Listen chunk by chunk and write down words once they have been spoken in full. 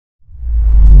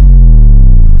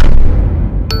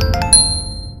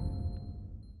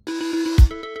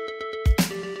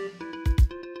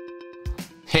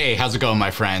Hey, how's it going,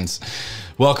 my friends?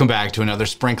 Welcome back to another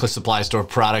Sprinkler Supply Store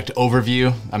product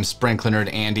overview. I'm Sprinkler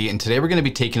Nerd Andy, and today we're going to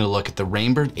be taking a look at the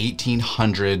Rainbird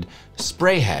 1800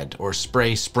 spray head or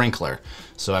spray sprinkler.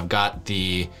 So I've got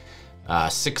the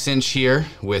 6-inch here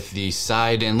with the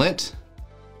side inlet.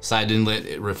 Side inlet,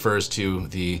 it refers to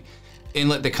the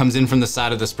inlet that comes in from the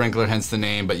side of the sprinkler, hence the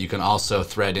name, but you can also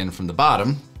thread in from the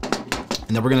bottom. And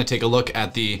then we're going to take a look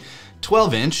at the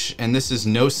 12-inch, and this is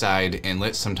no side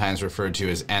inlet, sometimes referred to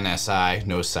as NSI,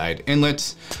 no side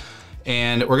inlets.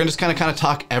 And we're gonna just kind of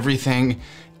talk everything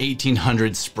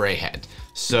 1800 spray head.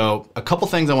 So a couple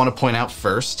things I want to point out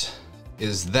first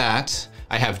is that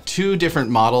I have two different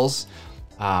models,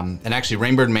 and actually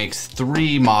Rainbird makes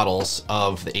 3 models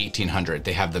of the 1800.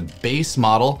 They have the base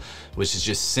model, which is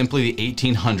just simply the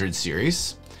 1800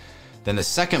 series. Then the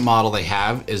second model they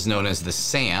have is known as the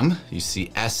SAM. You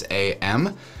see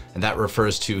S-A-M. And that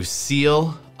refers to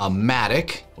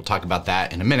Seal-A-Matic. We'll talk about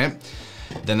that in a minute.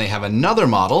 Then they have another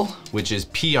model, which is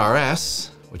PRS,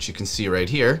 which you can see right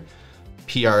here.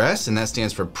 PRS, and that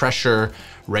stands for Pressure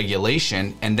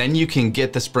Regulation. And then you can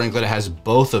get the sprinkler that has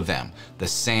both of them, the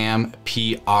SAM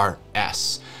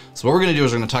PRS. So what we're gonna do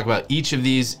is we're gonna talk about each of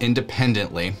these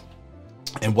independently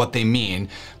and what they mean.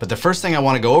 But the first thing I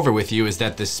wanna go over with you is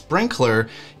that the sprinkler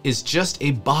is just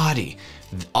a body.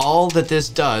 All that this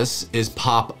does is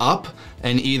pop up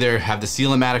and either have the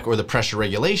Seal-A-Matic or the pressure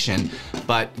regulation,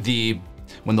 but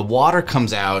when the water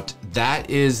comes out, that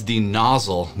is the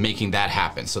nozzle making that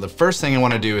happen. So the first thing I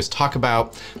wanna do is talk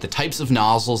about the types of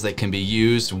nozzles that can be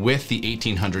used with the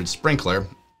 1800 sprinkler.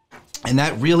 And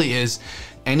that really is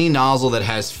any nozzle that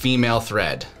has female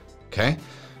thread, okay?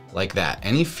 Like that.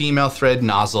 Any female thread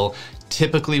nozzle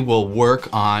typically will work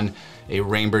on a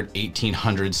Rainbird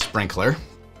 1800 sprinkler.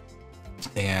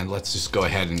 And let's just go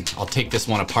ahead and I'll take this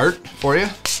one apart for you.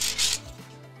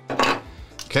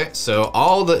 Okay, so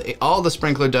all the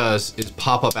sprinkler does is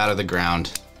pop up out of the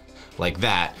ground like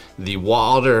that. The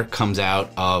water comes out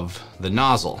of the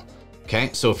nozzle. Okay,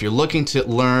 so if you're looking to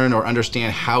learn or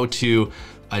understand how to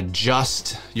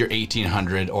adjust your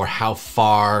 1800 or how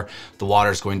far the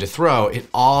water is going to throw, it's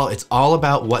all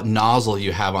about what nozzle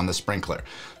you have on the sprinkler.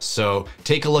 So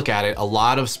take a look at it. A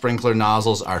lot of sprinkler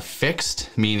nozzles are fixed,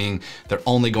 meaning they're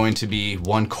only going to be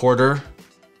 1/4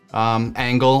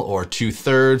 angle or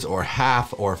 2/3 or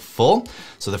half or full.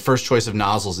 So the first choice of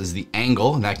nozzles is the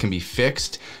angle, and that can be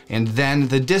fixed. And then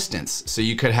the distance. So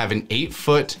you could have an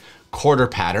 8-foot quarter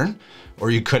pattern,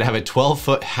 or you could have a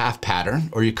 12-foot half pattern,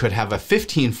 or you could have a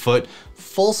 15-foot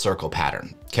full circle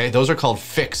pattern. Okay, those are called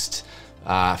fixed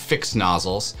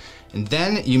nozzles. And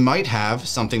then you might have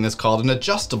something that's called an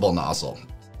adjustable nozzle.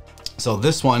 So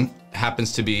this one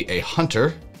happens to be a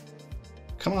Hunter,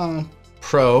 come on,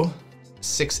 Pro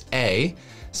 6A.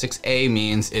 6A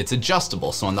means it's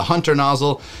adjustable. So on the Hunter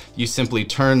nozzle, you simply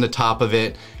turn the top of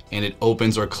it and it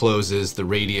opens or closes the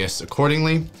radius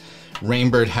accordingly.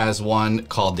 Rainbird has one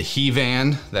called the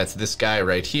He-Van. That's this guy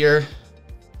right here,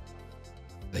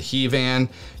 the He-Van.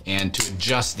 And to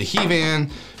adjust the He-Van,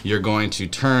 you're going to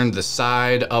turn the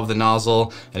side of the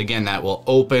nozzle. And again, that will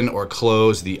open or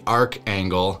close the arc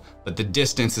angle, but the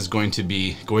distance is going to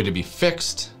be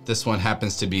fixed. This one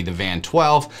happens to be the Van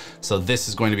 12. So this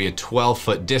is going to be a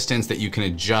 12-foot distance that you can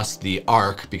adjust the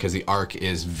arc because the arc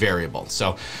is variable.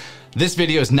 So this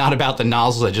video is not about the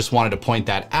nozzles. I just wanted to point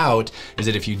that out, is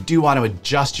that if you do want to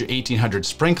adjust your 1800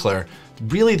 sprinkler,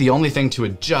 really the only thing to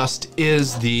adjust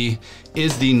is the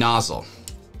nozzle,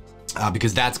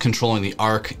 because that's controlling the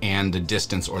arc and the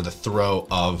distance or the throw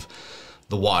of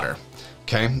the water.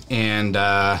 Okay, and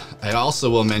I also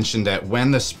will mention that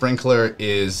when the sprinkler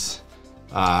is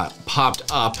popped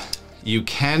up, you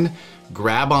can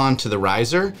grab onto the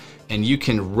riser and you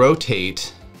can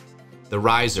rotate the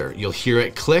riser. You'll hear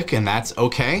it click, and that's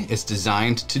okay. It's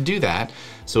designed to do that.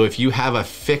 So if you have a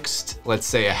fixed, let's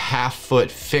say a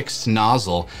 1/2-foot fixed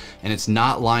nozzle and it's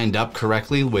not lined up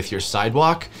correctly with your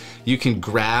sidewalk, you can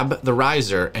grab the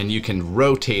riser and you can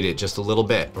rotate it just a little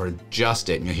bit or adjust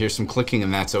it, and you'll hear some clicking,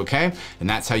 and that's okay. And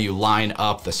that's how you line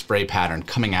up the spray pattern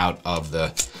coming out of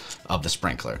the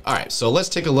sprinkler. All right, so let's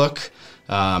take a look.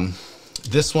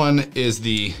 This one is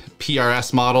the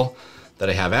PRS model that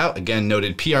I have out. Again,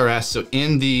 noted PRS. So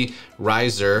in the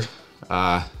riser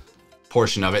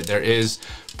portion of it, there is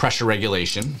pressure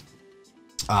regulation.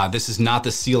 This is not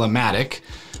the Seal-A-Matic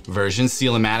version.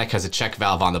 Seal-A-Matic has a check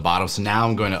valve on the bottom. So now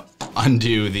I'm going to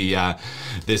undo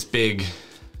this big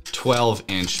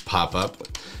 12-inch pop-up.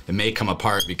 It may come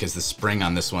apart because the spring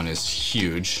on this one is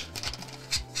huge.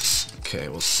 Okay,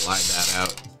 we'll slide that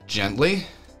out gently.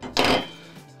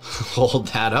 Hold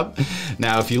that up.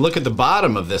 Now, if you look at the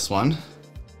bottom of this one,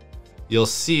 you'll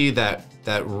see that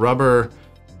that rubber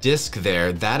disc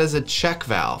there, that is a check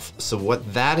valve. So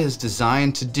what that is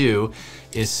designed to do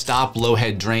is stop low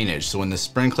head drainage. So when the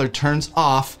sprinkler turns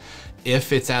off,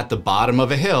 if it's at the bottom of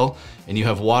a hill and you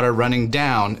have water running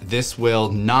down, this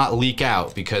will not leak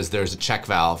out because there's a check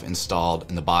valve installed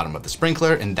in the bottom of the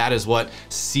sprinkler, and that is what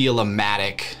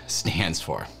Seal-A-Matic stands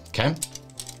for, okay?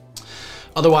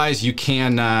 Otherwise, you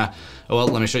can, well,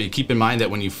 let me show you. Keep in mind that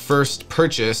when you first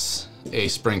purchase a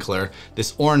sprinkler,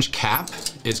 this orange cap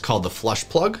is called the flush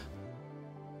plug.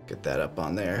 Get that up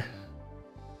on there.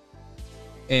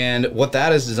 And what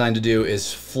that is designed to do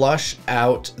is flush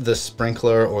out the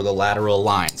sprinkler or the lateral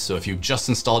line. So if you've just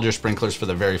installed your sprinklers for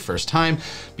the very first time,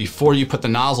 before you put the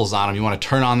nozzles on them, you want to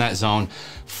turn on that zone,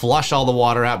 flush all the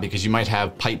water out because you might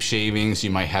have pipe shavings, you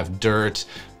might have dirt,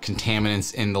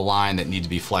 contaminants in the line that need to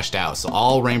be flushed out. So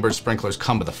all Rainbird sprinklers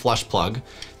come with a flush plug.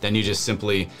 Then you just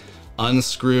simply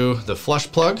unscrew the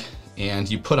flush plug and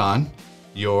you put on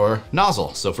your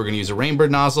nozzle. So if we're going to use a Rainbird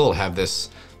nozzle, it'll have this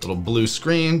little blue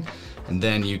screen, and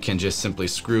then you can just simply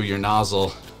screw your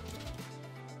nozzle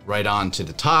right onto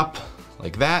the top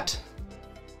like that.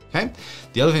 Okay.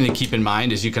 The other thing to keep in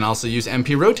mind is you can also use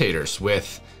MP rotators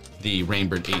with the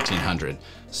Rainbird 1800.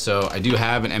 So I do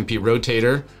have an MP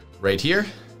rotator right here.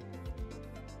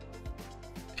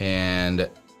 And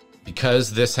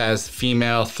because this has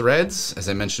female threads, as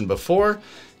I mentioned before,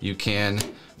 you can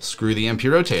screw the MP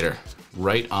rotator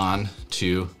right on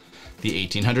to the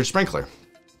 1800 sprinkler.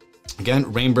 Again,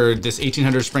 Rainbird, this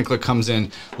 1800 sprinkler comes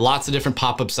in lots of different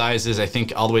pop-up sizes, I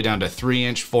think all the way down to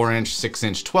 3-inch, 4-inch,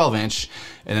 6-inch, 12-inch.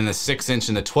 And then the 6-inch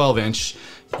and the 12-inch,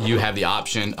 you have the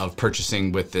option of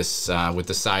purchasing with this with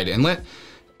the side inlet.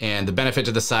 And the benefit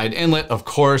to the side inlet, of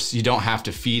course, you don't have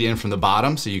to feed in from the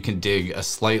bottom, so you can dig a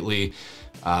slightly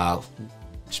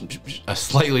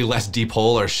less deep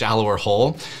hole or shallower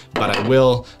hole. But I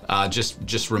will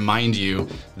just remind you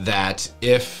that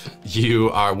if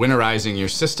you are winterizing your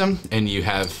system and you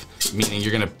have, meaning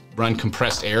you're gonna run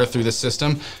compressed air through the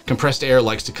system, compressed air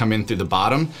likes to come in through the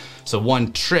bottom. So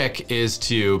one trick is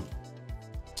to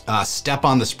step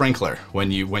on the sprinkler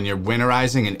when you're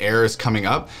winterizing and air is coming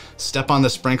up. Step on the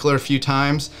sprinkler a few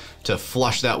times to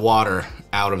flush that water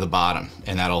out of the bottom,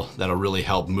 and that'll really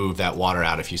help move that water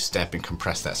out if you step and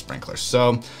compress that sprinkler.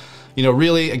 So, you know,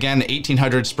 really, again, the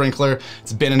 1800 sprinkler,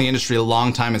 it's been in the industry a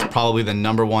long time. It's probably the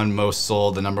 #1 most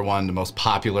sold, the most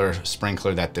popular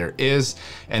sprinkler that there is.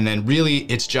 And then really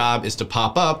its job is to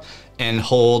pop up and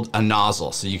hold a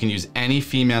nozzle. So you can use any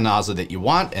female nozzle that you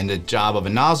want, and the job of a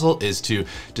nozzle is to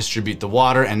distribute the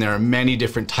water, and there are many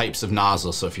different types of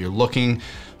nozzles. So if you're looking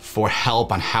for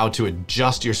help on how to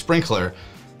adjust your sprinkler,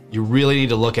 you really need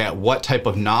to look at what type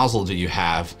of nozzle do you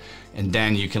have, and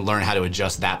then you can learn how to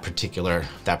adjust that particular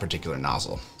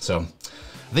nozzle. So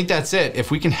I think that's it. If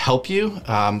we can help you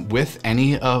with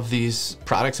any of these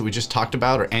products that we just talked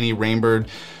about, or any Rainbird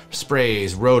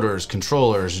sprays, rotors,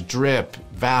 controllers, drip,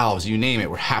 valves, you name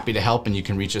it, we're happy to help, and you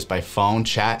can reach us by phone,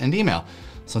 chat, and email.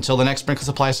 So until the next Sprinkler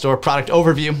Supply Store product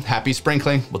overview, happy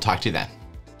sprinkling. We'll talk to you then.